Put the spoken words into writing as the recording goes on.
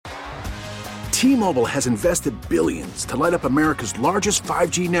T-Mobile has invested billions to light up America's largest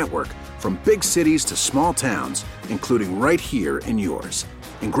 5G network, from big cities to small towns, including right here in yours.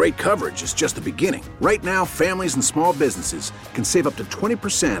 And great coverage is just the beginning. Right now, families and small businesses can save up to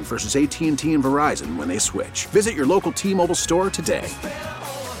 20% versus AT&T and Verizon when they switch. Visit your local T-Mobile store today.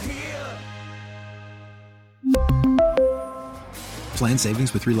 Plan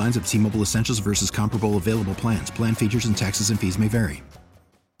savings with 3 lines of T-Mobile Essentials versus comparable available plans. Plan features and taxes and fees may vary.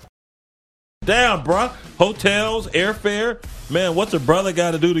 Damn, bro. Hotels, airfare. Man, what's a brother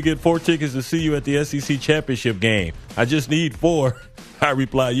got to do to get 4 tickets to see you at the SEC championship game? I just need 4. I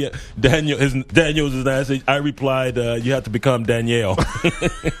replied, yeah. Daniel's his name. I replied, you have to become Danielle.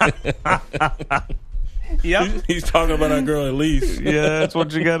 Yep. He's talking about our girl Elise. Yeah, that's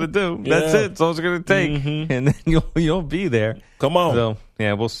what you got to do. That's it. That's all it's going to take. Mm-hmm. And then you'll be there. Come on. So,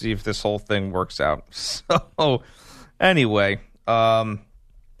 yeah, we'll see if this whole thing works out. So, anyway,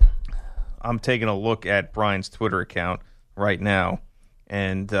 I'm taking a look at Brian's Twitter account right now,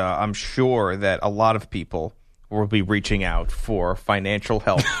 and I'm sure that a lot of people will be reaching out for financial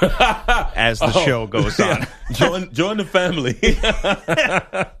help as the show goes on. Join the family.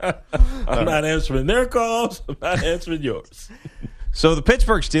 I'm not answering their calls. I'm not answering yours. So the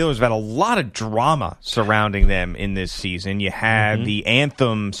Pittsburgh Steelers have had a lot of drama surrounding them in this season. You had the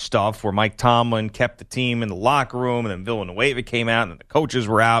anthem stuff where Mike Tomlin kept the team in the locker room, and then Villanueva came out, and then the coaches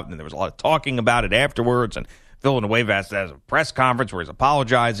were out, and there was a lot of talking about it afterwards. And Villanueva has a press conference where he's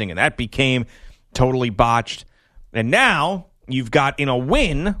apologizing, and that became totally botched. And now you've got, in a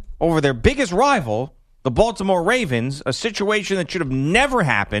win over their biggest rival, the Baltimore Ravens, a situation that should have never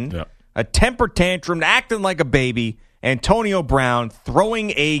happened, a temper tantrum, acting like a baby, Antonio Brown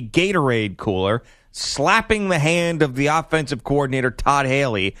throwing a Gatorade cooler, slapping the hand of the offensive coordinator, Todd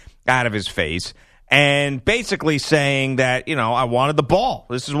Haley, out of his face, and basically saying that, I wanted the ball.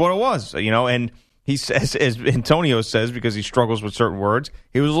 This is what it was, and he says, as Antonio says, because he struggles with certain words,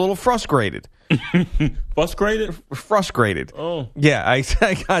 he was a little frustrated. Frustrated. Oh. Yeah,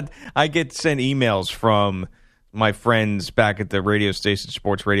 I get sent emails from my friends back at the radio station,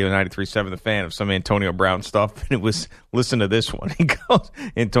 Sports Radio 93.7 The Fan, of some Antonio Brown stuff, and it was, listen to this one.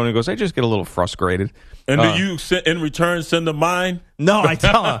 Antonio goes, I just get a little frustrated. And do you, in return, send them mine? No, I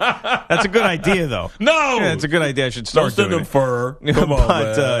don't. That's a good idea, though. No! Yeah, that's a good idea. I should start doing them fur. Come on,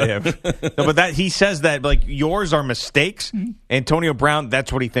 man. No, but he says that, like, yours are mistakes. Antonio Brown,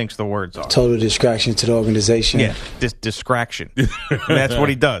 that's what he thinks the words are. Total distraction to the organization. Yeah, distraction. That's what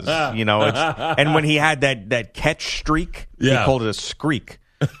he does. And when he had that catch streak, he called it a screak.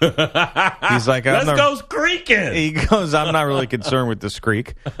 He's like, let's go screeking. He goes, I'm not really concerned with the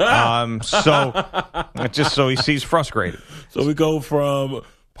screak. So he's frustrated. So we go from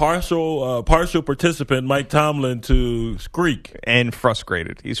partial participant Mike Tomlin to screek and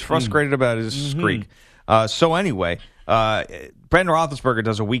frustrated. He's frustrated about his screek. So anyway, Brendan Roethlisberger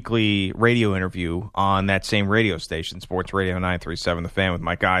does a weekly radio interview on that same radio station, Sports Radio 937 The Fan, with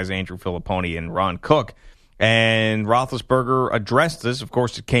my guys Andrew Filipponi and Ron Cook. And Roethlisberger addressed this. Of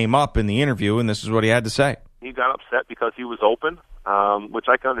course, it came up in the interview, and this is what he had to say. He got upset because he was open, which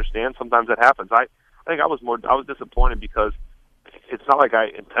I can understand. Sometimes that happens. I think I was disappointed because it's not like I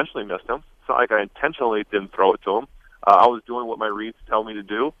intentionally missed him. It's not like I intentionally didn't throw it to him. I was doing what my reads tell me to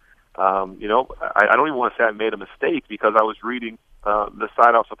do. I don't even want to say I made a mistake because I was reading the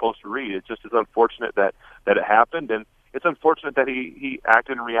side I was supposed to read. It just is unfortunate that it happened, and it's unfortunate that he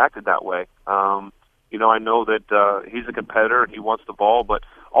acted and reacted that way. I know that he's a competitor and he wants the ball, but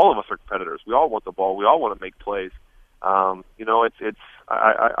all of us are competitors. We all want the ball. We all want to make plays. I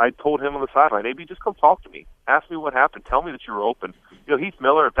told him on the sideline, maybe just come talk to me. Ask me what happened. Tell me that you were open. Heath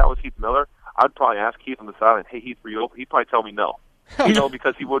Miller, if that was Heath Miller, I'd probably ask Heath on the sideline, hey, Heath, were you open? He'd probably tell me no.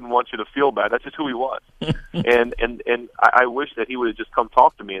 Because he wouldn't want you to feel bad. That's just who he was. and I wish that he would have just come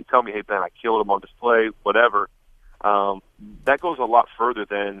talk to me and tell me, hey, Ben, I killed him on display, whatever. That goes a lot further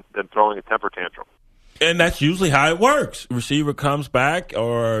than throwing a temper tantrum. And that's usually how it works. Receiver comes back,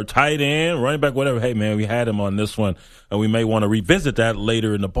 or tight end, running back, whatever. Hey, man, we had him on this one, and we may want to revisit that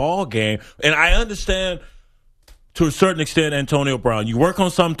later in the ball game. And I understand, to a certain extent, Antonio Brown. You work on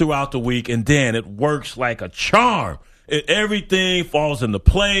something throughout the week, and then it works like a charm. Everything falls into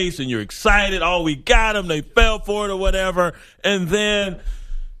place, and you're excited. Oh, we got them. They fell for it or whatever. And then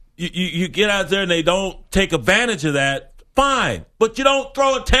you get out there, and they don't take advantage of that. Fine, but you don't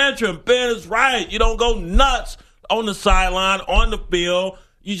throw a tantrum. Ben is right. You don't go nuts on the sideline, on the field.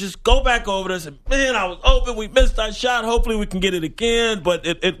 You just go back over there and say, man, I was open. We missed our shot. Hopefully we can get it again. But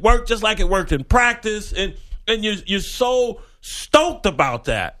it worked just like it worked in practice. And you're so stoked about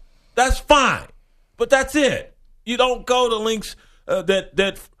that. That's fine. But that's it. You don't go to links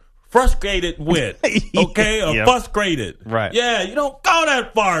that frustrated with, okay, or frustrated. Right. Yeah, you don't go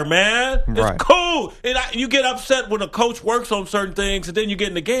that far, man. It's Right. cool. And you get upset when a coach works on certain things, and then you get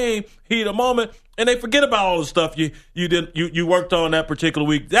in the game, heat of the moment, and they forget about all the stuff you worked on that particular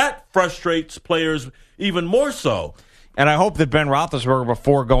week. That frustrates players even more so. And I hope that Ben Roethlisberger,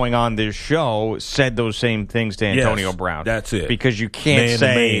 before going on this show, said those same things to Antonio Yes, Brown. that's it. Because you can't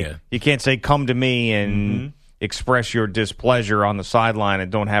say come to me and express your displeasure on the sideline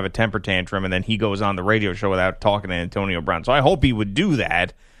and don't have a temper tantrum, and then he goes on the radio show without talking to Antonio Brown. So I hope he would do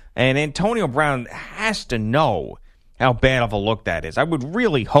that. And Antonio Brown has to know how bad of a look that is. I would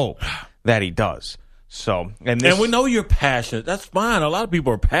really hope that he does. So, and we know you're passionate. That's fine. A lot of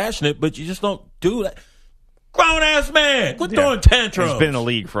people are passionate, but you just don't do that. Grown-ass man, quit throwing tantrums. He's been in the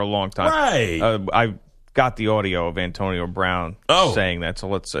league for a long time. Right. I got the audio of Antonio Brown saying that,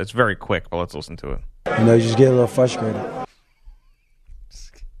 so it's very quick, but let's listen to it. You just get a little frustrated. Get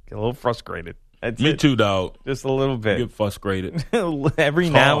a little frustrated. That's Me it. too, dog. Just a little bit. You get frustrated. Every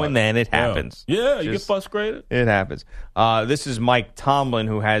now and then it happens. Yeah, you get frustrated. It happens. This is Mike Tomlin,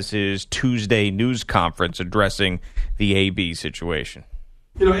 who has his Tuesday news conference addressing the AB situation.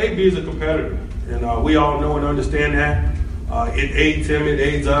 AB is a competitor, and we all know and understand that. It aids him, it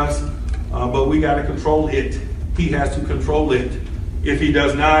aids us, but we got to control it. He has to control it. If he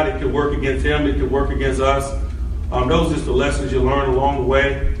does not, it could work against him, it could work against us. Those are just the lessons you learn along the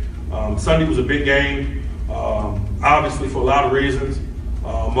way. Sunday was a big game, obviously for a lot of reasons.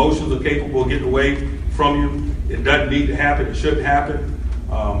 Emotions are capable of getting away from you. It doesn't need to happen, it shouldn't happen.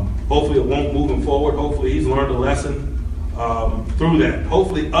 Hopefully it won't moving forward. Hopefully he's learned a lesson through that.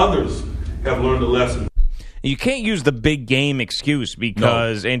 Hopefully others have learned a lesson. You can't use the big game excuse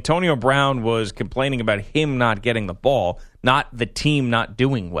because Antonio Brown was complaining about him not getting the ball, not the team not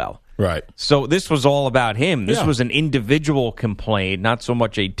doing well. Right. So this was all about him. This was an individual complaint, not so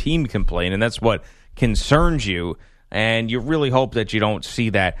much a team complaint, and that's what concerns you. And you really hope that you don't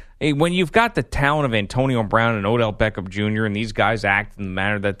see that. Hey, when you've got the talent of Antonio Brown and Odell Beckham Jr. and these guys act in the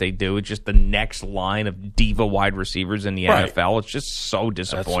manner that they do, it's just the next line of diva wide receivers in the NFL. It's just so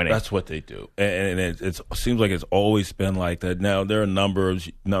disappointing. That's what they do, and it seems like it's always been like that. Now there are a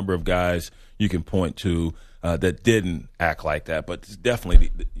number of guys you can point to that didn't act like that, but definitely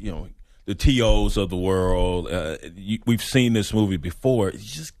the TOs of the world. We've seen this movie before. You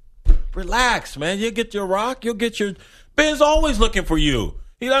just relax, man. You'll get your rock. You'll get your. Ben's always looking for you.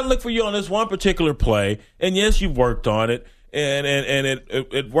 He doesn't look for you on this one particular play. And yes, you've worked on it, and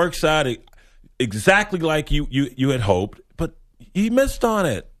it works out exactly like you had hoped. But he missed on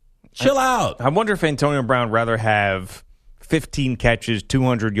it. Chill out. I wonder if Antonio Brown rather have 15 catches,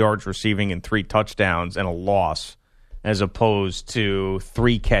 200 yards receiving, and 3 touchdowns and a loss, as opposed to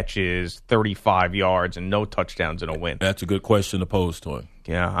 3 catches, 35 yards, and no touchdowns and a win. That's a good question to pose to him.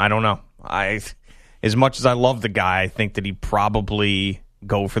 Yeah, I don't know. As much as I love the guy, I think that he'd probably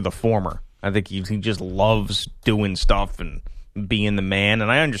go for the former. I think he just loves doing stuff and being the man,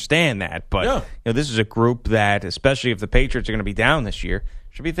 and I understand that. But this is a group that, especially if the Patriots are going to be down this year,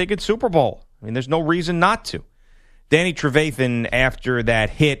 should be thinking Super Bowl. I mean, there's no reason not to. Danny Trevathan, after that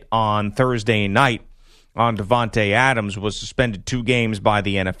hit on Thursday night on Devontae Adams, was suspended 2 games by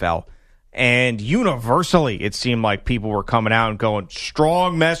the NFL. And universally, it seemed like people were coming out and going,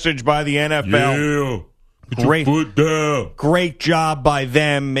 strong message by the NFL. Yeah. Put your foot down. Great job by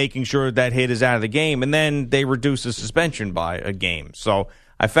them making sure that hit is out of the game. And then they reduced the suspension by a game. So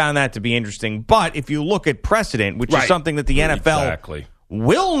I found that to be interesting. But if you look at precedent, which is something that the NFL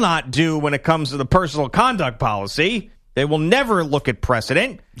will not do when it comes to the personal conduct policy, they will never look at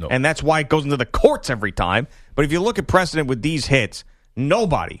precedent. No. And that's why it goes into the courts every time. But if you look at precedent with these hits,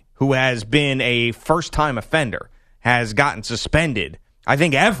 nobody who has been a first-time offender has gotten suspended, I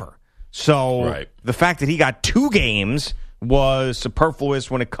think, ever. So the fact that he got 2 games was superfluous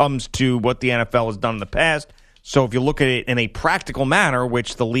when it comes to what the NFL has done in the past. So if you look at it in a practical manner,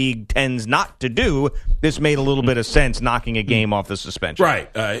 which the league tends not to do, this made a little bit of sense, knocking a game off the suspension. Right.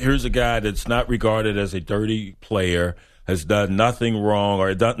 Here's a guy that's not regarded as a dirty player, has done nothing wrong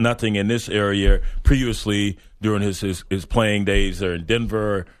or done nothing in this area previously during his playing days there in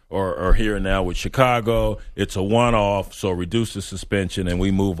Denver or here now with Chicago. It's a one-off, so reduce the suspension and we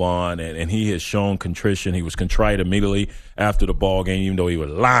move on. And he has shown contrition. He was contrite immediately after the ball game, even though he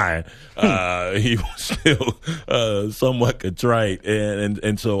was lying. He was still somewhat contrite.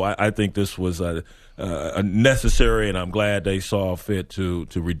 And so I think this was a necessary, and I'm glad they saw fit to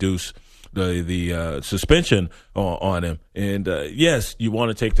reduce the suspension on him. And yes, you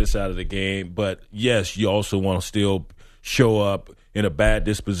want to take this out of the game, but yes, you also want to still show up in a bad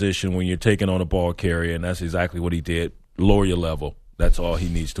disposition when you're taking on a ball carrier, and that's exactly what he did. Lower your level. That's all he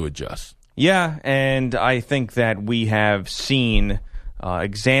needs to adjust. Yeah, and I think that we have seen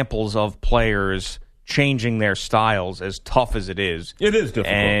examples of players changing their styles, as tough as it is. It is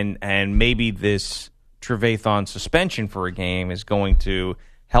difficult. And maybe this Trevathan suspension for a game is going to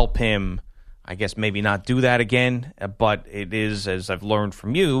help him, I guess, maybe not do that again. But it is, as I've learned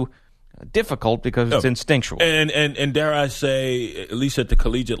from you, difficult because it's instinctual. And dare I say, at least at the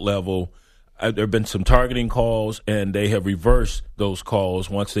collegiate level, there have been some targeting calls, and they have reversed those calls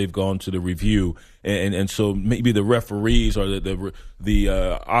once they've gone to the review. And so maybe the referees or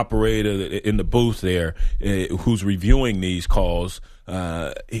the operator in the booth there who's reviewing these calls,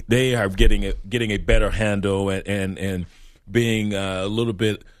 they are getting a better handle and being a little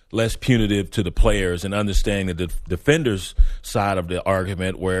bit less punitive to the players and understanding the defender's side of the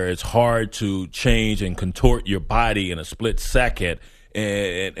argument, where it's hard to change and contort your body in a split second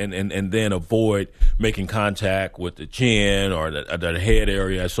and then avoid making contact with the chin or the head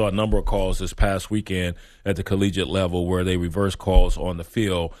area. I saw a number of calls this past weekend at the collegiate level where they reverse calls on the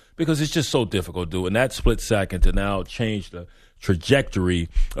field because it's just so difficult to do. In that split second to now change the trajectory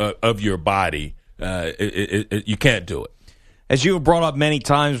of your body, you can't do it. As you have brought up many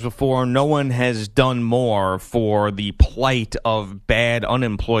times before, no one has done more for the plight of bad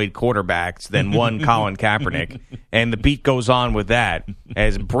unemployed quarterbacks than one Colin Kaepernick. And the beat goes on with that,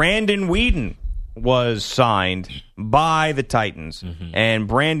 as Brandon Weeden was signed by the Titans. And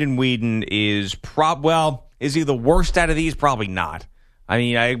Brandon Weeden is is he the worst out of these? Probably not. I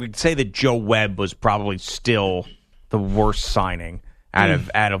mean, I would say that Joe Webb was probably still the worst signing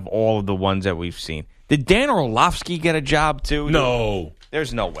out of all of the ones that we've seen. Did Dan Orlovsky get a job, too? No.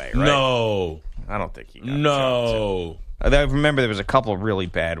 There's no way, right? No. I don't think he got a job, too. I remember there was a couple of really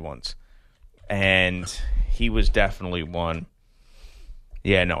bad ones, and he was definitely one.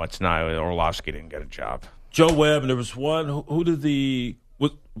 Yeah, no, it's not. Orlovsky didn't get a job. Joe Webb, and there was one. Who did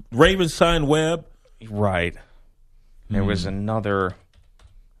Ravens sign Webb? Right. There was another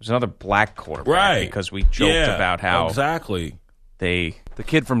black quarterback. Right. Because we joked about how exactly the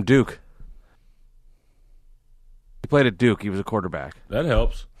kid from Duke. He played at Duke. He was a quarterback. That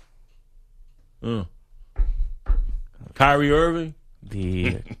helps. Kyrie Irving?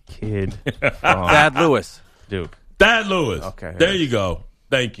 The kid from Thad Lewis. Duke. Thad Lewis. Okay. There you go.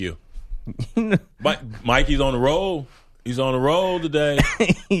 Thank you. Mikey's on the roll. He's on the roll today.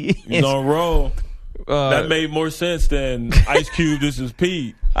 He's on the roll. That made more sense than Ice Cube, This Is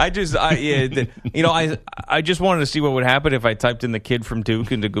Pete. I just wanted to see what would happen if I typed in the kid from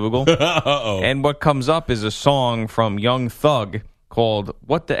Duke into Google. And what comes up is a song from Young Thug called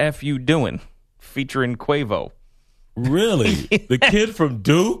What the F You Doing? Featuring Quavo. Really? The kid from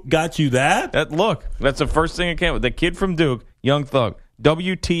Duke got you that? That's the first thing that came with. The kid from Duke, Young Thug.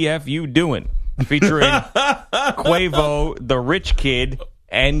 WTF You Doing? Featuring Quavo, the rich kid,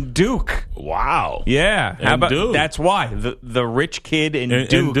 and Duke. Wow. Yeah. How about Duke? That's why. The rich kid and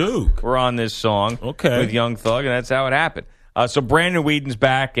Duke were on this song with Young Thug, and that's how it happened. So Brandon Weeden's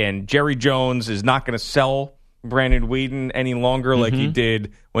back, and Jerry Jones is not going to sell Brandon Weeden any longer like he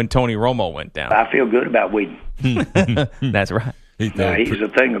did when Tony Romo went down. I feel good about Weeden. That's right. He's a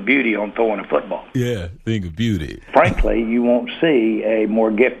thing of beauty on throwing a football. Yeah, thing of beauty. Frankly, you won't see a more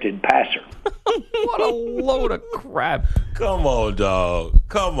gifted passer. What a load of crap. Come on, dog.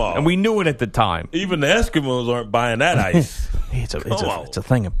 Come on. And we knew it at the time. Even the Eskimos aren't buying that ice. It's a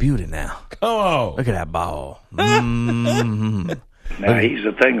thing of beauty now. Come on. Look at that ball. Now, he's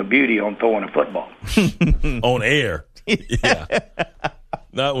a thing of beauty on throwing a football. On air. Yeah.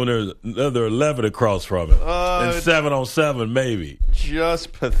 Not when there's another 11 across from him. And 7-on-7, maybe.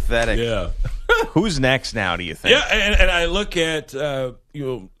 Just pathetic. Yeah. Who's next now, do you think? Yeah, and I look at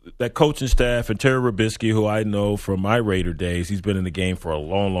that coaching staff and Terry Robisky, who I know from my Raider days. He's been in the game for a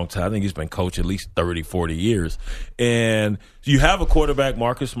long, long time. I think he's been coaching at least 30, 40 years. And you have a quarterback,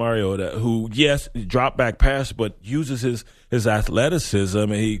 Marcus Mariota, who, yes, drop back pass, but uses his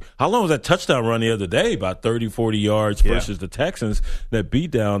athleticism. And how long was that touchdown run the other day? About 30, 40 yards versus the Texans, that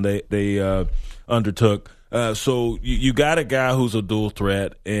beatdown they undertook. So you got a guy who's a dual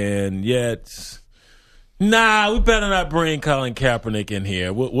threat, and yet, we better not bring Colin Kaepernick in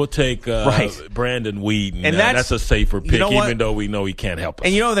here. We'll take Brandon Weeden, and that's a safer pick, even though we know he can't help us.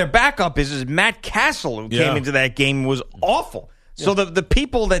 And their backup is Matt Castle, who came into that game and was awful. Yeah. So the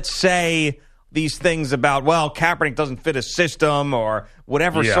people that say these things about, Kaepernick doesn't fit a system or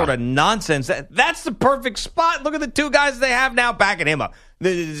whatever sort of nonsense, that's the perfect spot. Look at the two guys they have now backing him up.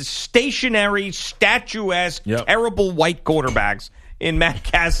 The stationary, statuesque, terrible white quarterbacks in Matt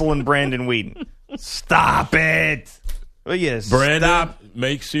Castle and Brandon Weeden. Stop it. Well, yes. Brandon,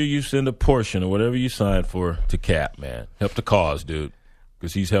 make sure you send a portion of whatever you signed for to Cap, man. Help the cause, dude,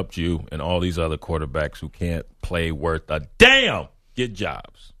 because he's helped you and all these other quarterbacks who can't play worth a damn get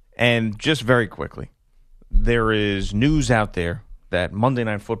jobs. And just very quickly, there is news out there that Monday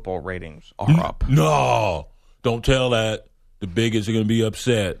Night Football ratings are up. No, don't tell that. The bigots are going to be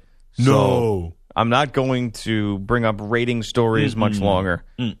upset. So, No. I'm not going to bring up rating stories much longer,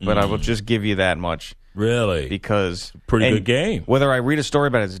 but I will just give you that much. Really? Because Pretty good game. Whether I read a story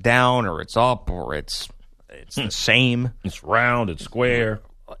about it's down or it's up or it's the same, It's round, it's square.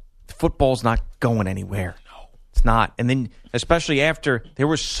 football's not going anywhere. No, it's not. And then, especially after there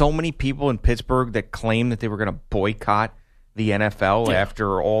were so many people in Pittsburgh that claimed that they were going to boycott the NFL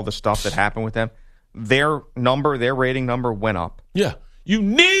after all the stuff that happened with them, their rating number went up. Yeah. You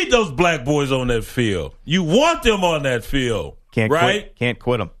need those black boys on that field. You want them on that field. Right? Can't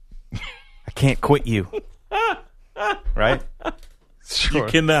quit them. I can't quit you. Right? Sure.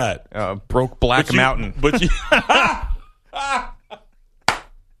 You cannot. Broke Black Mountain. But you.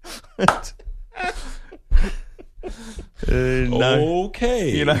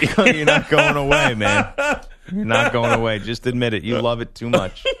 Okay. You're not going away, man. You're not going away. Just admit it. You love it too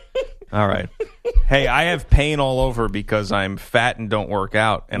much. All right. Hey, I have pain all over because I'm fat and don't work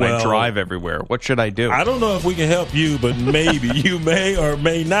out, and I drive everywhere. What should I do? I don't know if we can help you, but maybe. You may or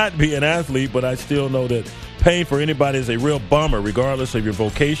may not be an athlete, but I still know that pain for anybody is a real bummer, regardless of your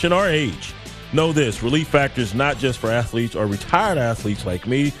vocation or age. Know this, Relief Factor is not just for athletes or retired athletes like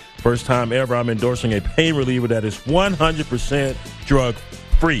me. First time ever, I'm endorsing a pain reliever that is 100%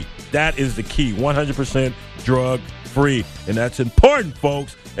 drug-free. That is the key, 100% drug-free. And that's important,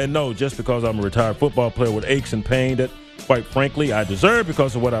 folks. And no, just because I'm a retired football player with aches and pain that, quite frankly, I deserve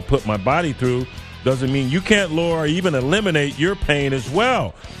because of what I put my body through, doesn't mean you can't lower or even eliminate your pain as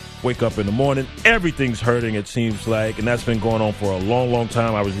well. Wake up in the morning, everything's hurting, it seems like, and that's been going on for a long, long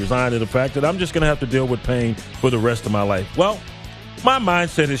time. I was resigned to the fact that I'm just going to have to deal with pain for the rest of my life. Well, my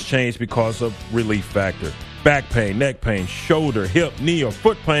mindset has changed because of Relief Factor. Back pain, neck pain, shoulder, hip, knee, or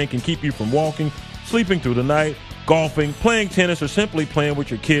foot pain can keep you from walking, sleeping through the night, golfing, playing tennis, or simply playing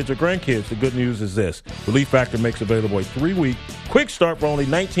with your kids or grandkids. The good news is this. Relief Factor makes available a 3-week quick start for only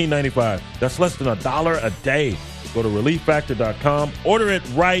 $19.95. That's less than $1 a day. Go to ReliefFactor.com. Order it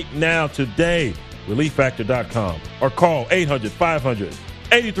right now today. ReliefFactor.com. Or call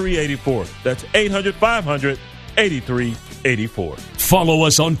 800-500-8384. That's 800-500-8384. Follow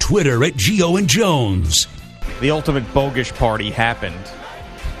us on Twitter at Gio and Jones. The ultimate bogus party happened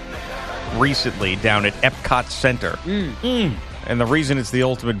recently down at Epcot Center. And the reason it's the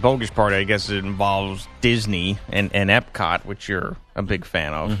ultimate bogus party, I guess it involves Disney and Epcot, which you're a big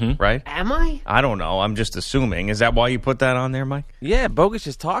fan of, right? Am I? I don't know. I'm just assuming. Is that why you put that on there, Mike? Yeah, Bogus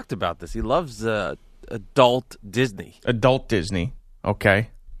just talked about this. He loves adult Disney. Adult Disney. Okay.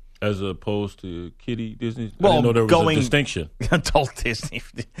 As opposed to kiddie Disney? Well, I didn't know there was a distinction. Adult Disney.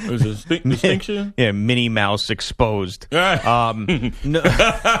 There's a distinction? Yeah, Minnie Mouse exposed. No. Come here,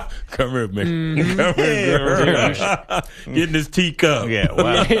 Mick. Come here, girl. Getting his teacup. Yeah,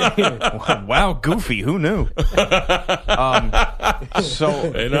 wow. Wow, Goofy. Who knew?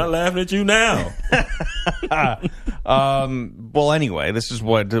 So they're not laughing at you now. Well, anyway, this is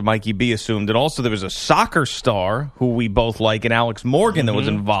what Mikey B assumed. And also there was a soccer star who we both like, and Alex Morgan, that was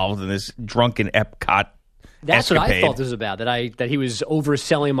involved in this drunken Epcot That's escapade. what I thought this was about, that he was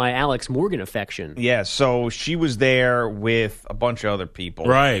overselling my Alex Morgan affection. Yeah, so she was there with a bunch of other people.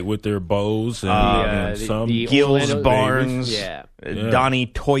 Right, with their bows and some Gills Barnes, yeah. Donnie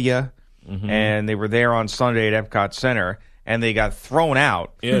Toya, and they were there on Sunday at Epcot Center, and they got thrown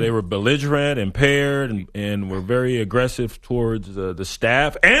out. Yeah, they were belligerent, impaired, and were very aggressive towards the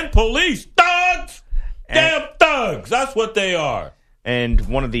staff and police. Thugs! Damn thugs! That's what they are. And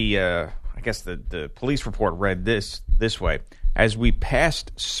one of the, I guess the police report read this way. As we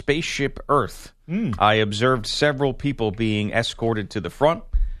passed Spaceship Earth, I observed several people being escorted to the front.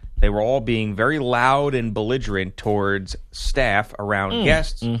 They were all being very loud and belligerent towards staff around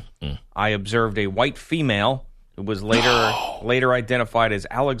guests. I observed a white female who was later identified as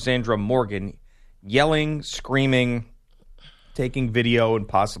Alexandra Morgan, yelling, screaming, taking video and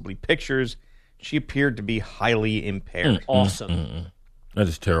possibly pictures. She appeared to be highly impaired. Awesome. That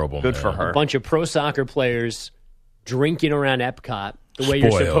is terrible. Good man. for her. A bunch of pro soccer players drinking around Epcot the way you're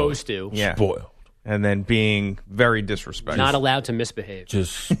supposed to. Yeah. Spoiled. And then being very disrespectful. Not allowed to misbehave.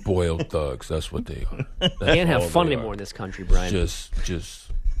 Just spoiled thugs. That's what they are. Can't have fun anymore in this country, Brian.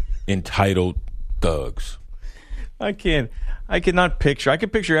 Just entitled thugs. I cannot picture. I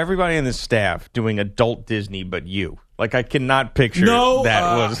can picture everybody in the staff doing adult Disney but you. Like, I cannot picture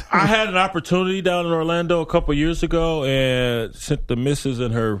that was. I had an opportunity down in Orlando a couple years ago and sent the missus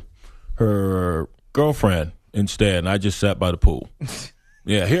and her girlfriend instead, and I just sat by the pool.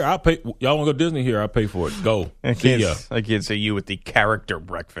 Yeah, here, I'll pay. Y'all want to go to Disney? Here, I'll pay for it. Go. I See ya. can't say you with the character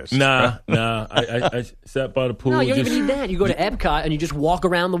breakfast. Nah. I sat by the pool. No, you don't even need that. You go to Epcot and you just walk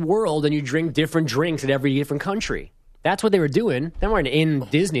around the world and you drink different drinks in every different country. That's what they were doing. They weren't in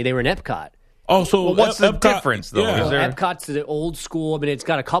Disney. They were in Epcot. Oh, so what's the difference, though? Yeah. Well, Epcot's the old school. I mean, it's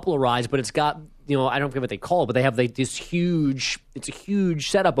got a couple of rides, but it's got, I don't forget what they call it, but they have like this huge, it's a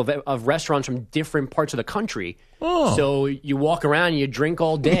huge setup of restaurants from different parts of the country. Oh. So you walk around and you drink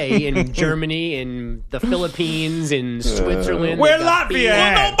all day in Germany, in the Philippines, in Switzerland. Where Latvia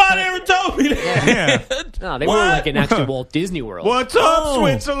at? Well, nobody ever told me that. Yeah. No, they were like an actual Walt Disney World. What's up,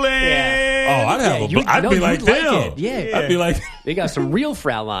 Switzerland? Yeah. Oh, I'd be like them. Yeah. I'd be like, they got some real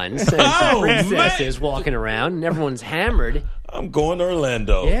Fraulines and some princesses walking around, and everyone's hammered. I'm going to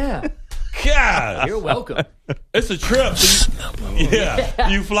Orlando. Yeah. God. You're welcome. It's a trip.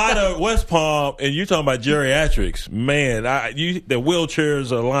 You fly to West Palm, and you're talking about geriatrics. Man, the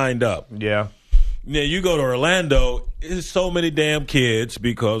wheelchairs are lined up. Yeah. Yeah, you go to Orlando, there's so many damn kids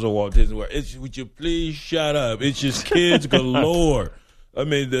because of Walt Disney World. Would you please shut up? It's just kids galore. I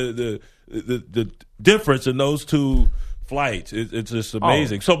mean, the difference in those two flights, it's just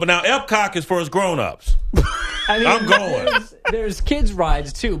amazing. So, but now Epcot is for us grown-ups. I'm going. There's kids'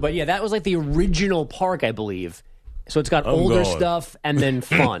 rides, too. But, yeah, that was like the original park, I believe. So it's got older stuff and then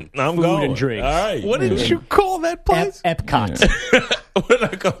fun. I'm food going. and drinks. All right. What did you call that place? Epcot. What did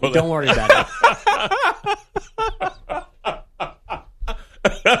I call it? Don't worry about it.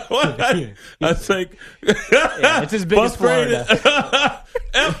 I think it's as big as Florida.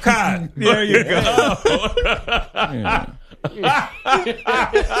 Epcot. There you go. When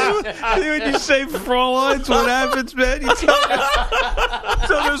you say Fraulines, what happens, man?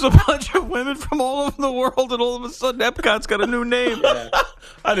 So there's a bunch of women from all over the world, and all of a sudden Epcot's got a new name.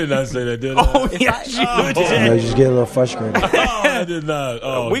 I did not say that, did I? Oh, yes, you did. I just get a little frustrated. I did not.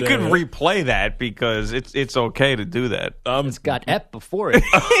 Oh, we could replay that because it's okay to do that. It's got Ep before it.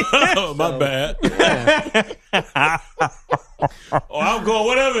 My bad. I'm going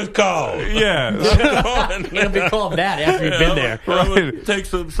whatever it's called. Yeah. It'll be called that after you've been there. I'm gonna take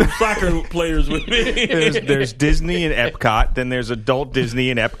some soccer players with me. There's Disney and Epcot, then there's adult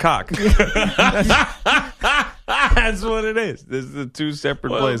Disney and Epcot. That's what it is. There's the two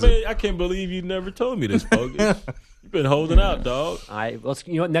separate places. Man, I can't believe you never told me this, Bogus. You've been holding out, dog. Let's.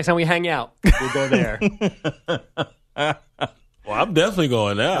 Next time we hang out, we'll go there. Well, I'm definitely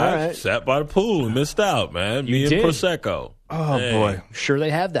going there. I sat by the pool and missed out, man. Me and Prosecco. Oh, boy. Sure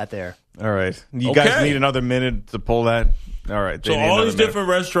they have that there. All right. You guys need another minute to pull that? All right. So all these different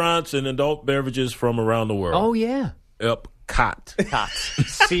restaurants and adult beverages from around the world. Oh, yeah. Epcot.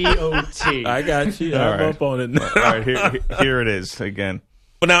 C-O-T. I got you. All I'm right. up on it now. All right. Here it is again.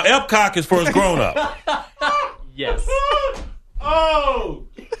 But now Epcot is for us grown-up. Yes. Oh!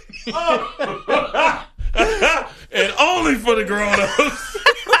 And only for the grown-ups.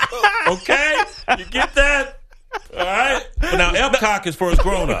 Okay? You get that? All right? But now Epcot is for us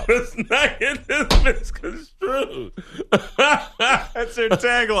grown-ups. Let's not get this misconstrued. That's their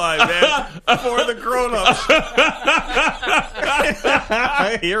tagline, man. For the grown-ups.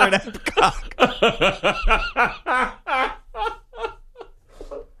 Here at Epcot.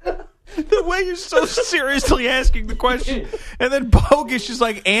 The way you're so seriously asking the question, and then Bogus is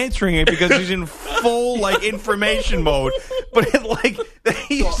like answering it because he's in full like information mode. But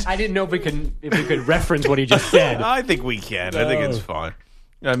I didn't know if we could reference what he just said. I think we can. I think it's fun.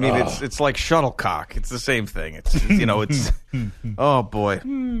 I mean, it's like shuttlecock. It's the same thing. It's it's oh boy,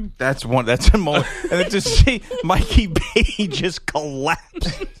 that's a moment. And then to see Mikey B just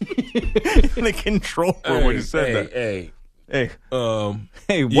collapse in the control room when he said that.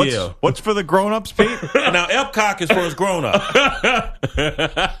 Hey, what's for the grown-ups, Pete? Now, Epcot is for us grown-ups.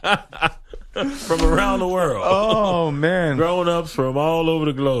 From around the world. Oh, man. Grown-ups from all over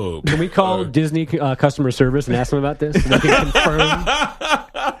the globe. Can we call Disney customer service and ask them about this so they can confirm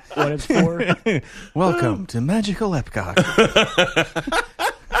what it's for? Welcome to Magical Epcot.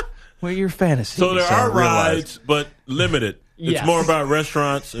 Where your fantasies So there are realized. rides, but limited. It's Yes. more about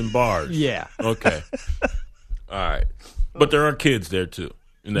restaurants and bars. Yeah. Okay. All right. But there are kids there, too,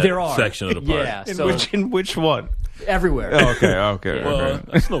 in that There are. section of the park. Yeah. In which one? Everywhere. Oh, okay. Well,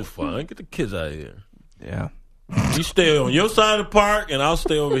 that's no fun. Get the kids out of here. Yeah. You stay on your side of the park, and I'll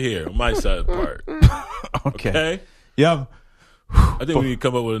stay over here on my side of the park. Okay? Yeah. I think we need to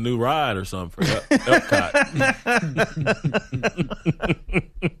come up with a new ride or something for Epcot.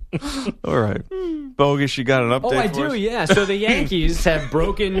 All right. Bogus, you got an update Oh, I for do, us? yeah. So the Yankees have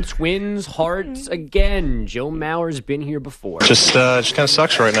broken Twins' hearts again. Joe Mauer's been here before. Just kind of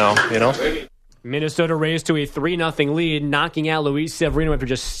sucks right now, you know? Minnesota raised to a 3-0 lead, knocking out Luis Severino after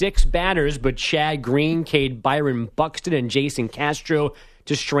just 6 batters, but Chad Green, Cade Byron Buxton, and Jason Castro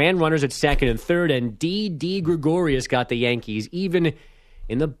to strand runners at second and third, and D.D. Gregorius got the Yankees even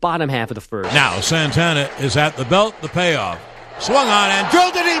in the bottom half of the first. Now Santana is at the belt, the payoff. Swung on and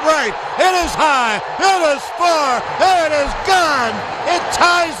drilled to deep right. It is high. It is far. It is gone. It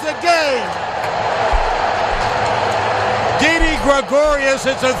ties the game. D.D. Gregorius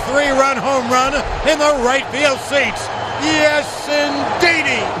hits a 3-run home run in the right field seats. Yes,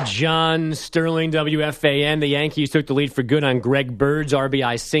 indeedy. John Sterling, WFAN. The Yankees took the lead for good on Greg Bird's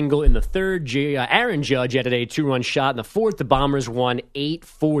RBI single in the third. Aaron Judge added a 2-run shot in the fourth. The Bombers won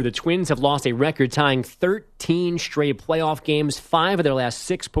 8-4. The Twins have lost a record-tying 13 straight playoff games. 5 of their last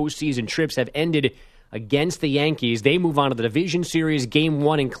 6 postseason trips have ended against the Yankees. They move on to the Division Series Game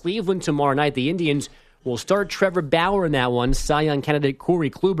 1 in Cleveland tomorrow night. The Indians will start Trevor Bauer in that one. Cy Young candidate Corey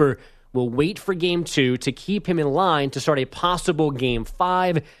Kluber will wait for Game 2 to keep him in line to start a possible Game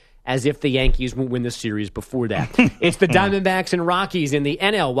 5, as if the Yankees won't win the series before that. It's the Diamondbacks and Rockies in the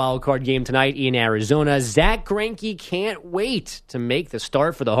NL wildcard game tonight in Arizona. Zach Greinke can't wait to make the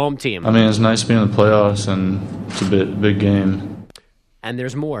start for the home team. I mean, it's nice being in the playoffs, and it's a big game. And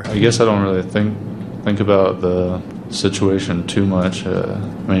there's more. I guess I don't really think about the situation too much. I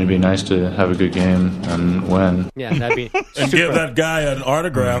mean, it'd be nice to have a good game and win. Yeah, that'd be and give that guy an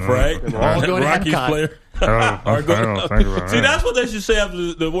autograph, right? All going to Rockies Epcot. player. I don't think about See, it. that's what they should say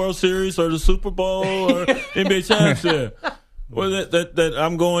after the World Series or the Super Bowl or NBA championship. Well, that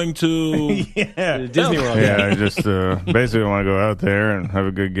I'm going to Disney World. Yeah, I just basically want to go out there and have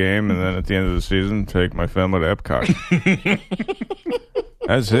a good game, and then at the end of the season, take my family to Epcot.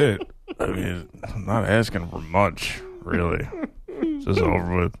 That's it. I mean, I'm not asking for much, really. It's just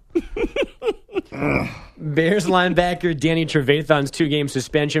over with. Bears linebacker Danny Trevathan's 2-game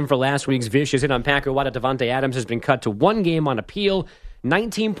suspension for last week's vicious hit on Packer wide Devontae Adams has been cut to 1 game on appeal.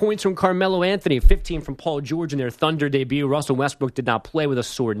 19 points from Carmelo Anthony, 15 from Paul George in their Thunder debut. Russell Westbrook did not play with a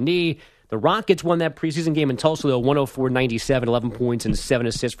sore knee. The Rockets won that preseason game in Tulsa, though, 104-97, 11 points and 7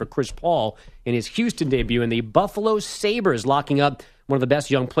 assists for Chris Paul in his Houston debut. And the Buffalo Sabres locking up one of the best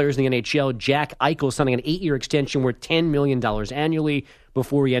young players in the NHL, Jack Eichel, signing an 8-year extension worth $10 million annually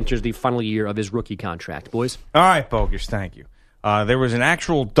before he enters the final year of his rookie contract. Boys? All right, Bogus, thank you. There was an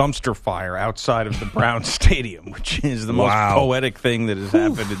actual dumpster fire outside of the Browns Stadium, which is the most poetic thing that has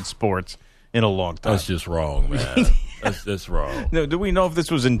happened in sports in a long time. That's just wrong, man. That's wrong. No, do we know if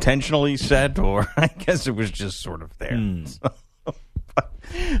this was intentionally said, or I guess it was just sort of there?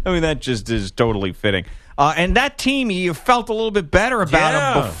 I mean, that just is totally fitting. And that team, you felt a little bit better about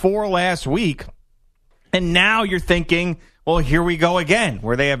them before last week. And now you're thinking, well, here we go again,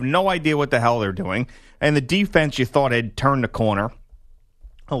 where they have no idea what the hell they're doing. And the defense you thought had turned the corner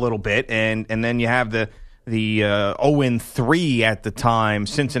a little bit. And then you have the 0-3 at the time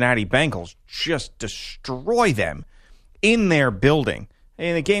Cincinnati Bengals just destroy them in their building.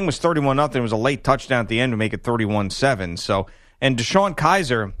 And the game was 31-0. It was a late touchdown at the end to make it 31-7. So, and DeShone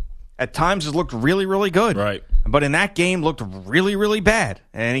Kizer at times has looked really, really good. Right. But in that game looked really, really bad.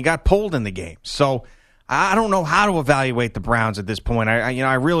 And he got pulled in the game. So I don't know how to evaluate the Browns at this point.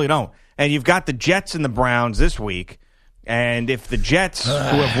 I really don't. And you've got the Jets and the Browns this week. And if the Jets, who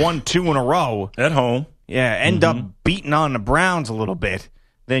have won 2 in a row at home, end up beating on the Browns a little bit,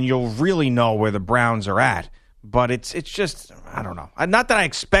 then you'll really know where the Browns are at. But it's just, I don't know. Not that I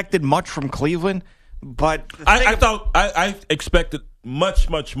expected much from Cleveland, but I expected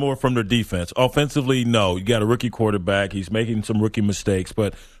much more from their defense. Offensively, no. You got a rookie quarterback. He's making some rookie mistakes.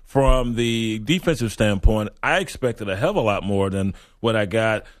 But from the defensive standpoint, I expected a hell of a lot more than what I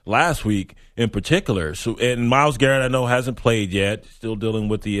got last week in particular. So, and Myles Garrett, I know, hasn't played yet, still dealing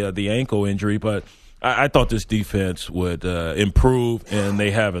with the ankle injury. But I thought this defense would improve, and they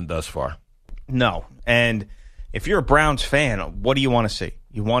haven't thus far. No. And if you're a Browns fan, what do you want to see?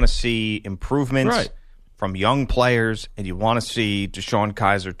 You want to see improvements from young players, and you want to see DeShone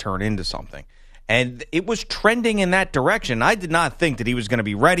Kizer turn into something. And it was trending in that direction. I did not think that he was going to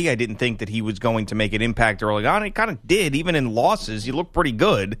be ready. I didn't think that he was going to make an impact early on. He kind of did. Even in losses, he looked pretty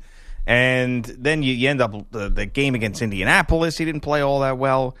good. And then you end up the game against Indianapolis, he didn't play all that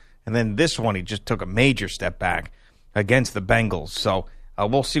well. And then this one, he just took a major step back against the Bengals. So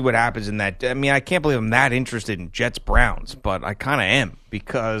we'll see what happens in that. I mean, I can't believe I'm that interested in Jets-Browns, but I kind of am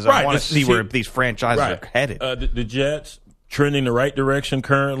because I want to see where these franchises are headed. The Jets trending the right direction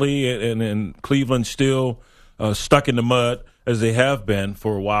currently, and Cleveland still stuck in the mud. as they have been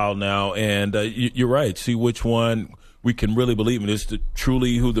for a while now. And you're right. See which one we can really believe in. Is it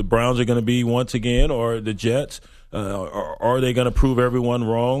truly who the Browns are going to be once again, or the Jets? Or are they going to prove everyone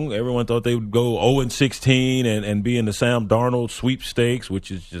wrong? Everyone thought they would go 0-16 and be in the Sam Darnold sweepstakes,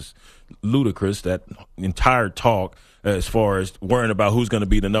 which is just ludicrous, that entire talk as far as worrying about who's going to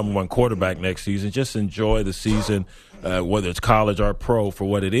be the number one quarterback next season. Just enjoy the season, whether it's college or pro, for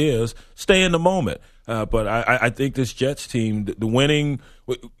what it is. Stay in the moment. But I think this Jets team, the winning –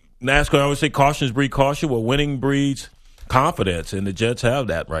 NASCAR, I always say caution breeds caution. Well, winning breeds confidence, and the Jets have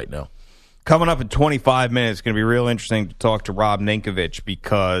that right now. Coming up in 25 minutes, it's going to be real interesting to talk to Rob Ninkovich,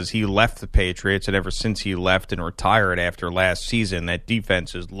 because he left the Patriots, and ever since he left and retired after last season, that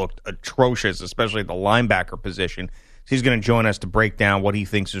defense has looked atrocious, especially at the linebacker position. So he's going to join us to break down what he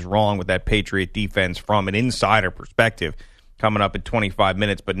thinks is wrong with that Patriot defense from an insider perspective, coming up in 25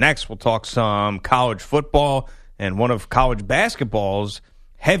 minutes. But next, we'll talk some college football, and one of college basketball's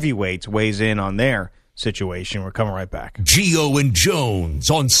heavyweights weighs in on their situation. We're coming right back. Gio and Jones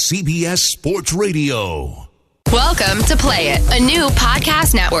on CBS Sports Radio. Welcome to Play It, a new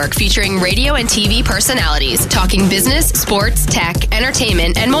podcast network featuring radio and TV personalities talking business, sports, tech,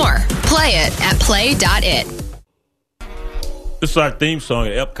 entertainment, and more. Play it at play.it. This is our theme song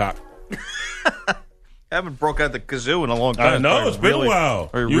at Epcot. I haven't broke out the kazoo in a long time. I know, it's been a while.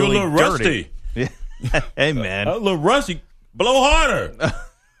 You're really a little rusty. Hey, man. A little rusty. Blow harder.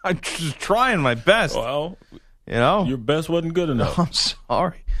 I'm just trying my best. Well, you know, your best wasn't good enough. I'm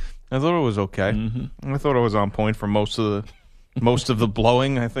sorry. I thought it was okay. Mm-hmm. I thought I was on point for most of the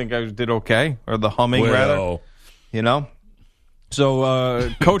blowing. I think I did okay, or the humming rather. You know.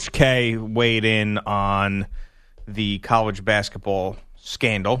 So Coach K weighed in on the college basketball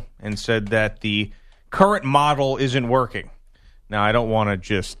scandal and said that the current model isn't working. Now, I don't want to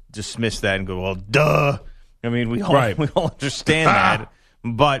just dismiss that and go, well, duh. I mean, we all understand that.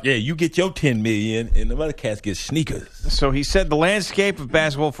 But yeah, you get your $10 million, and the other cats get sneakers. So he said the landscape of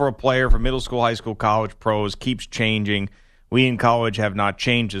basketball for a player from middle school, high school, college, pros keeps changing. We in college have not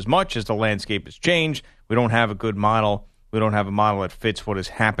changed as much as the landscape has changed. We don't have a good model. We don't have a model that fits what is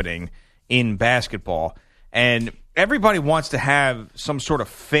happening in basketball. And everybody wants to have some sort of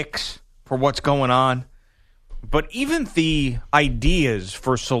fix for what's going on. But even the ideas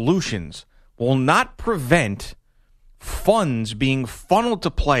for solutions will not prevent funds being funneled to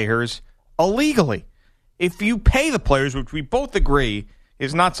players illegally. If you pay the players, which we both agree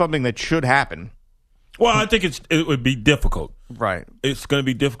is not something that should happen. Well, I think it would be difficult. Right. It's going to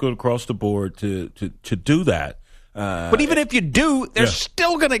be difficult across the board to do that. But even if you do, they're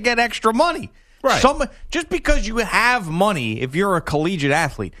still going to get extra money. Right. Just because you have money, if you're a collegiate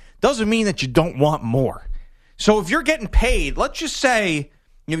athlete, doesn't mean that you don't want more. So if you're getting paid, let's just say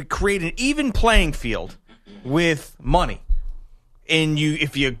you create an even playing field with money. And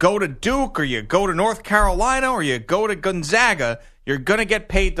if you go to Duke or you go to North Carolina or you go to Gonzaga, you're going to get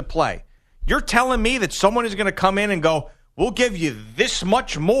paid to play. You're telling me that someone is going to come in and go, we'll give you this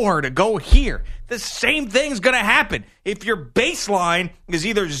much more to go here. The same thing's going to happen. If your baseline is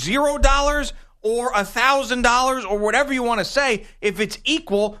either $0 or $1,000 or whatever you want to say, if it's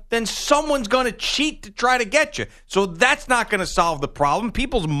equal, then someone's going to cheat to try to get you. So that's not going to solve the problem.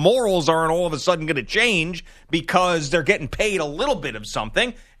 People's morals aren't all of a sudden going to change because they're getting paid a little bit of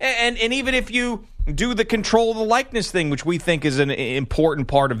something. And even if you do the control the likeness thing, which we think is an important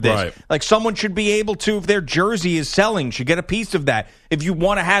part of this. Right. Like someone should be able to, if their jersey is selling, should get a piece of that. If you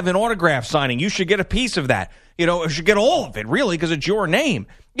want to have an autograph signing, you should get a piece of that. You know, you should get all of it, really, because it's your name.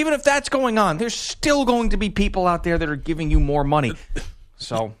 Even if that's going on, there's still going to be people out there that are giving you more money.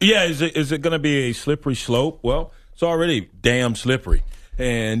 So yeah, is it going to be a slippery slope? Well, it's already damn slippery.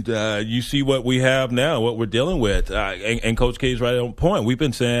 And you see what we have now, what we're dealing with. And Coach K is right on point. We've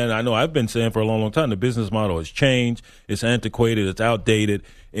been saying, I know I've been saying for a long, long time, the business model has changed. It's antiquated. It's outdated.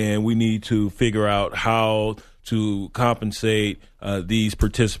 And we need to figure out how to compensate these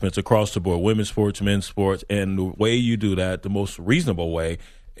participants across the board, women's sports, men's sports. And the way you do that, the most reasonable way,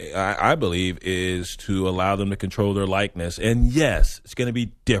 I believe, is to allow them to control their likeness. And, yes, it's going to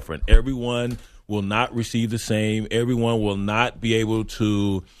be different. Everyone will not receive the same. Everyone will not be able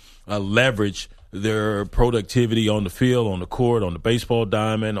to leverage their productivity on the field, on the court, on the baseball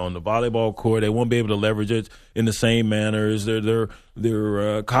diamond, on the volleyball court. They won't be able to leverage it in the same manner as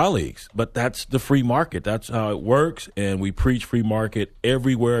their colleagues. But that's the free market. That's how it works. And we preach free market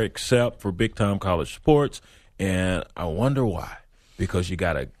everywhere except for big-time college sports. And I wonder why. Because you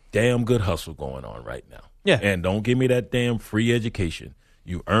got a damn good hustle going on right now. Yeah. And don't give me that damn free education.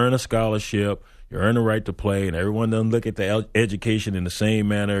 You earn a scholarship. You earn the right to play, and everyone doesn't look at the education in the same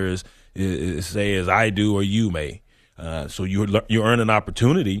manner as I do or you may. So you earn an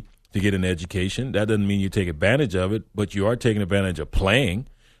opportunity to get an education. That doesn't mean you take advantage of it, but you are taking advantage of playing.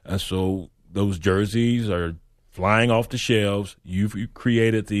 So those jerseys are flying off the shelves. You've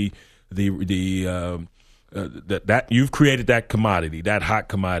created you've created that commodity, that hot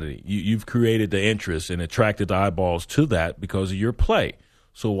commodity. You've created the interest and attracted the eyeballs to that because of your play.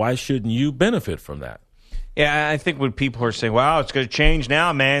 So why shouldn't you benefit from that? Yeah, I think when people are saying, "Wow, it's going to change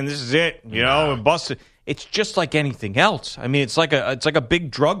now, man. This is it," busted. It's just like anything else. I mean, it's like a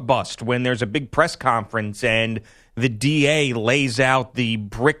big drug bust when there's a big press conference and the DA lays out the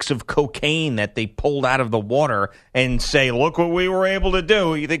bricks of cocaine that they pulled out of the water and say, "Look what we were able to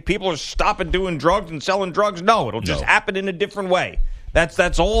do." You think people are stopping doing drugs and selling drugs? No, it'll just happen in a different way.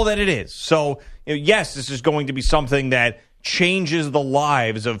 That's all that it is. So, yes, this is going to be something that changes the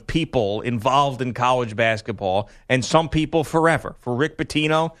lives of people involved in college basketball, and some people forever. For Rick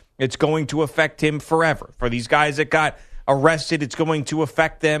Pitino, it's going to affect him forever. For these guys that got arrested, it's going to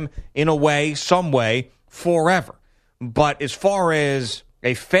affect them in a way, some way, forever. But as far as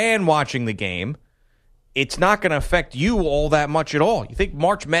a fan watching the game, it's not going to affect you all that much at all. You think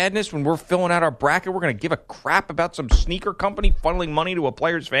March Madness, when we're filling out our bracket, we're going to give a crap about some sneaker company funneling money to a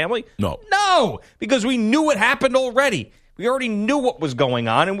player's family? No, because we knew it happened already. We already knew what was going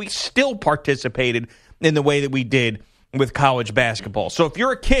on, and we still participated in the way that we did with college basketball. So if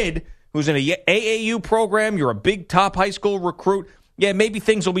you're a kid who's in a AAU program, you're a big top high school recruit, yeah, maybe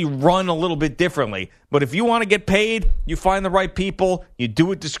things will be run a little bit differently. But if you want to get paid, you find the right people, you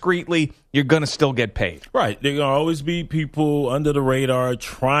do it discreetly, you're going to still get paid. Right. There are going to always be people under the radar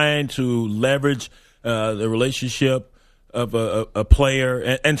trying to leverage the relationship of a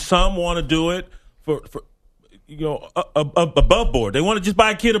player. And some want to do it for above board. They want to just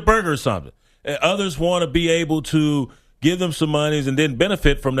buy a kid a burger or something. And others want to be able to give them some monies and then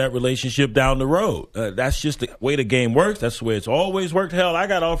benefit from that relationship down the road. That's just the way the game works. That's the way it's always worked. Hell, I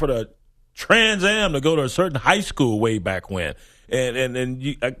got offered a Trans Am to go to a certain high school way back when. And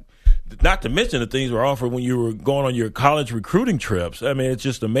not to mention the things were offered when you were going on your college recruiting trips. I mean, it's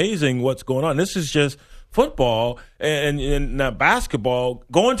just amazing what's going on. This is just football and now basketball,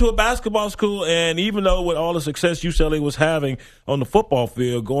 going to a basketball school, and even though with all the success UCLA was having on the football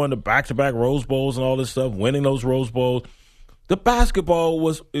field, going to back-to-back Rose Bowls and all this stuff, winning those Rose Bowls, the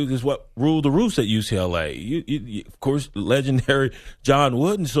basketball is what ruled the roost at UCLA. You, of course, legendary John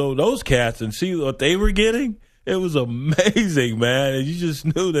Wooden. So those cats, and see what they were getting, it was amazing, man. And you just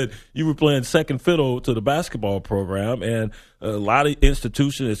knew that you were playing second fiddle to the basketball program. And a lot of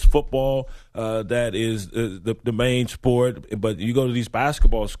institutions, it's football that is the main sport. But you go to these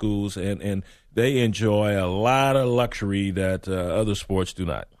basketball schools, and they enjoy a lot of luxury that other sports do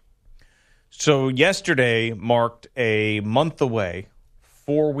not. So yesterday marked a month away,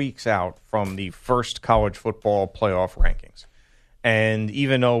 4 weeks out from the first college football playoff rankings. And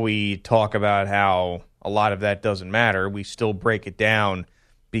even though we talk about how a lot of that doesn't matter, we still break it down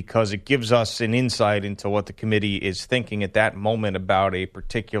because it gives us an insight into what the committee is thinking at that moment about a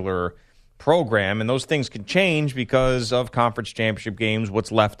particular program. And those things can change because of conference championship games,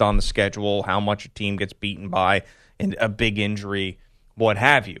 what's left on the schedule, how much a team gets beaten by, and a big injury, what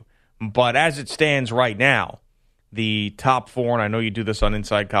have you. But as it stands right now, the top four, and I know you do this on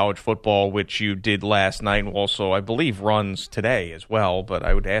Inside College Football, which you did last night, and also, I believe, runs today as well, but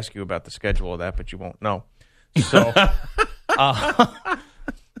I would ask you about the schedule of that, but you won't know. So,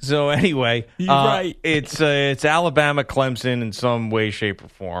 so anyway, right. It's Alabama, Clemson in some way, shape, or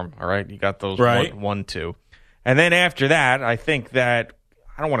form, all right? You got those right. 1, 2. And then after that, I think that,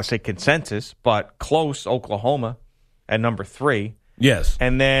 I don't want to say consensus, but close, Oklahoma at number 3. Yes.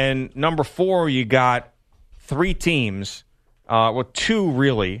 And then number 4, you got 3 teams, 2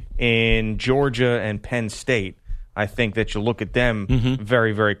 really, in Georgia and Penn State. I think that you look at them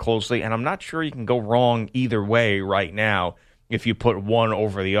very, very closely. And I'm not sure you can go wrong either way right now if you put one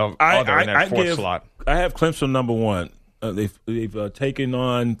over the other in that fourth slot. I have Clemson number 1. They've taken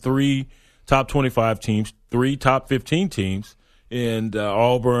on 3 top 25 teams, 3 top 15 teams, in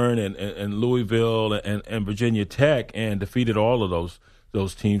Auburn and Louisville and Virginia Tech, and defeated all of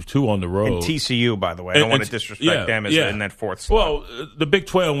those teams, 2 on the road. And TCU, by the way. I don't want to disrespect them as in that fourth slot. Well, the Big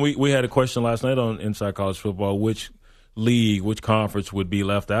 12, we had a question last night on Inside College Football, which league, which conference would be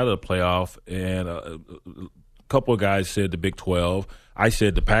left out of the playoff, and a couple of guys said the Big 12. I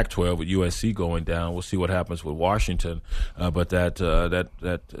said the Pac-12 with USC going down. We'll see what happens with Washington, but that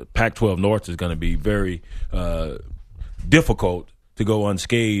Pac-12 North is going to be very difficult to go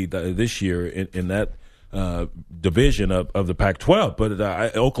unscathed this year in that division of the Pac-12. But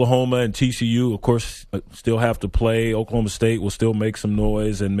Oklahoma and TCU, of course, still have to play. Oklahoma State will still make some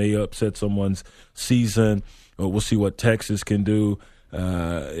noise and may upset someone's season. We'll see what Texas can do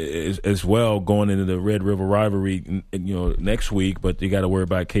as well going into the Red River rivalry, next week. But you got to worry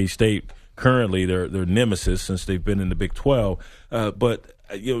about K-State. Currently, their nemesis since they've been in the Big 12. But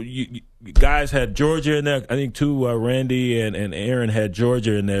you guys had Georgia in there. I think too. Randy and Aaron had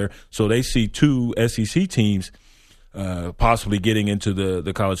Georgia in there, so they see two SEC teams possibly getting into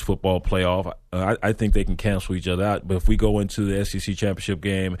the college football playoff. I think they can cancel each other out. But if we go into the SEC championship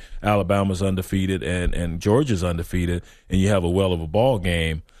game, Alabama's undefeated and Georgia's undefeated, and you have a well of a ball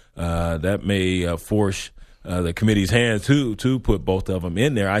game, that may force the committee's hand to put both of them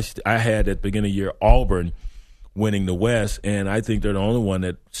in there. I had at the beginning of the year Auburn winning the West, and I think they're the only one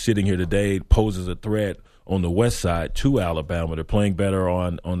that sitting here today poses a threat on the West side to Alabama. They're playing better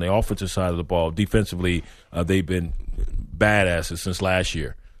on the offensive side of the ball. Defensively, they've been badasses since last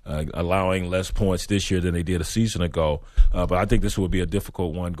year, allowing less points this year than they did a season ago. But I think this will be a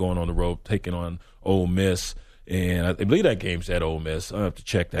difficult one going on the road, taking on Ole Miss. And I believe that game's at Ole Miss. I have to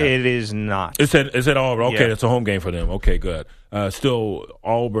check that. It is not. It's at Auburn. Okay, Yeah. It's a home game for them. Okay, good. Still,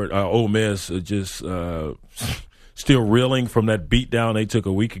 Ole Miss just still reeling from that beatdown they took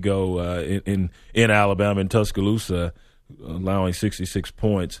a week ago in Alabama in Tuscaloosa, allowing 66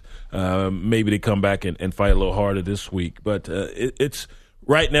 points. Maybe they come back and fight a little harder this week. But it's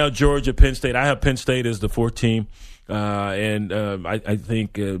right now Georgia, Penn State. I have Penn State as the fourth team. I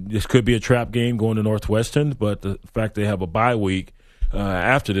think this could be a trap game going to Northwestern, but the fact they have a bye week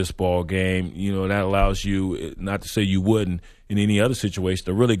after this ball game, that allows you, not to say you wouldn't in any other situation,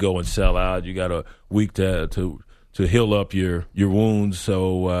 to really go and sell out. You got a week to heal up your wounds,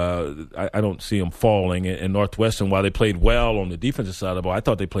 so I don't see them falling. And Northwestern, while they played well on the defensive side of the ball, I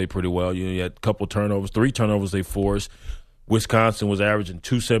thought they played pretty well. You had a couple turnovers, 3 turnovers they forced. Wisconsin was averaging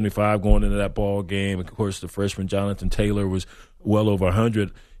 275 going into that ball game. Of course, the freshman Jonathan Taylor was well over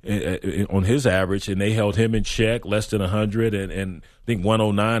 100 on his average, and they held him in check, less than 100, and I think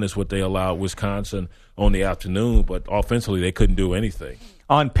 109 is what they allowed Wisconsin on the afternoon. But offensively, they couldn't do anything.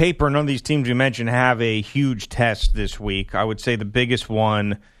 On paper, none of these teams you mentioned have a huge test this week. I would say the biggest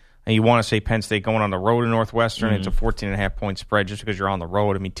one, and you want to say Penn State going on the road to Northwestern, It's a 14.5-point spread just because you're on the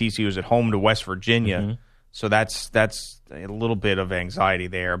road. I mean, TCU is at home to West Virginia, so that's a little bit of anxiety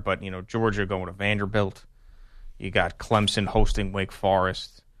there. But, Georgia going to Vanderbilt. You got Clemson hosting Wake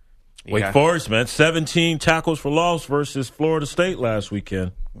Forest. Wake Forest, man, 17 tackles for loss versus Florida State last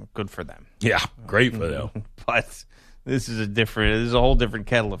weekend. Good for them. Yeah, great for them. But this is a whole different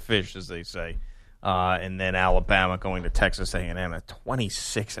kettle of fish, as they say. And then Alabama going to Texas A&M at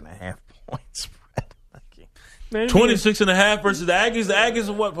 26.5 points. 26.5 versus the Aggies. The Aggies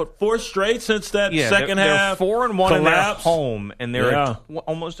are what 4 straight since that second half. They're 4-1 collapse. in their home, and they're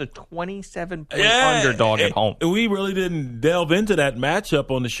almost a 27-point underdog at home. We really didn't delve into that matchup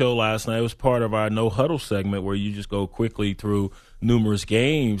on the show last night. It was part of our No Huddle segment where you just go quickly through numerous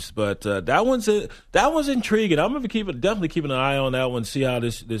games. But that one's intriguing. I'm going to definitely keeping an eye on that one. See how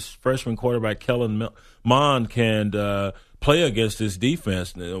this freshman quarterback Kellen Mond can play against this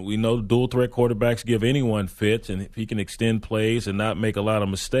defense. We know dual threat quarterbacks give anyone fits, and if he can extend plays and not make a lot of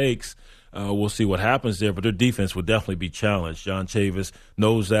mistakes, we'll see what happens there. But their defense will definitely be challenged. John Chavis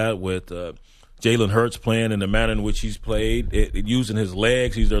knows that with Jalen Hurts playing in the manner in which he's played, using his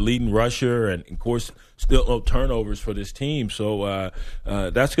legs. He's their leading rusher, and of course, still no turnovers for this team. So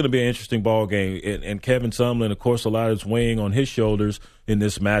that's going to be an interesting ball game. And Kevin Sumlin, of course, a lot is weighing on his shoulders in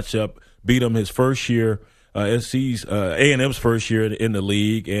this matchup. Beat him his first year. A&M's first year in the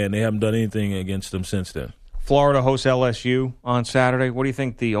league, and they haven't done anything against them since then. Florida hosts LSU on Saturday. What do you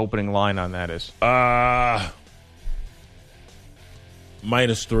think the opening line on that is?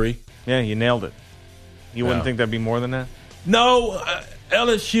 -3. Yeah, you nailed it. You wouldn't think that'd be more than that? No,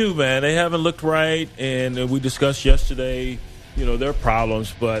 LSU, man, they haven't looked right, and we discussed yesterday, their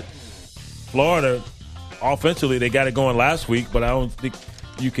problems. But Florida, offensively, they got it going last week, but I don't think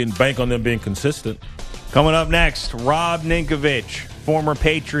you can bank on them being consistent. Coming up next, Rob Ninkovich, former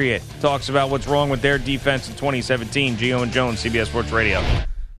Patriot, talks about what's wrong with their defense in 2017. Gio and Jones, CBS Sports Radio.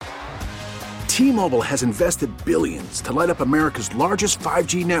 T-Mobile has invested billions to light up America's largest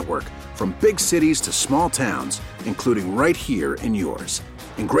 5G network, from big cities to small towns, including right here in yours.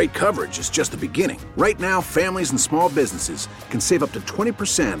 And great coverage is just the beginning. Right now, families and small businesses can save up to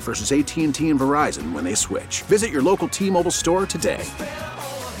 20% versus AT&T and Verizon when they switch. Visit your local T-Mobile store today.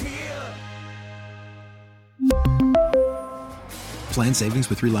 Plan savings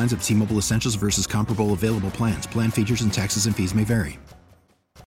with 3 lines of T-Mobile Essentials versus comparable available plans. Plan features and taxes and fees may vary.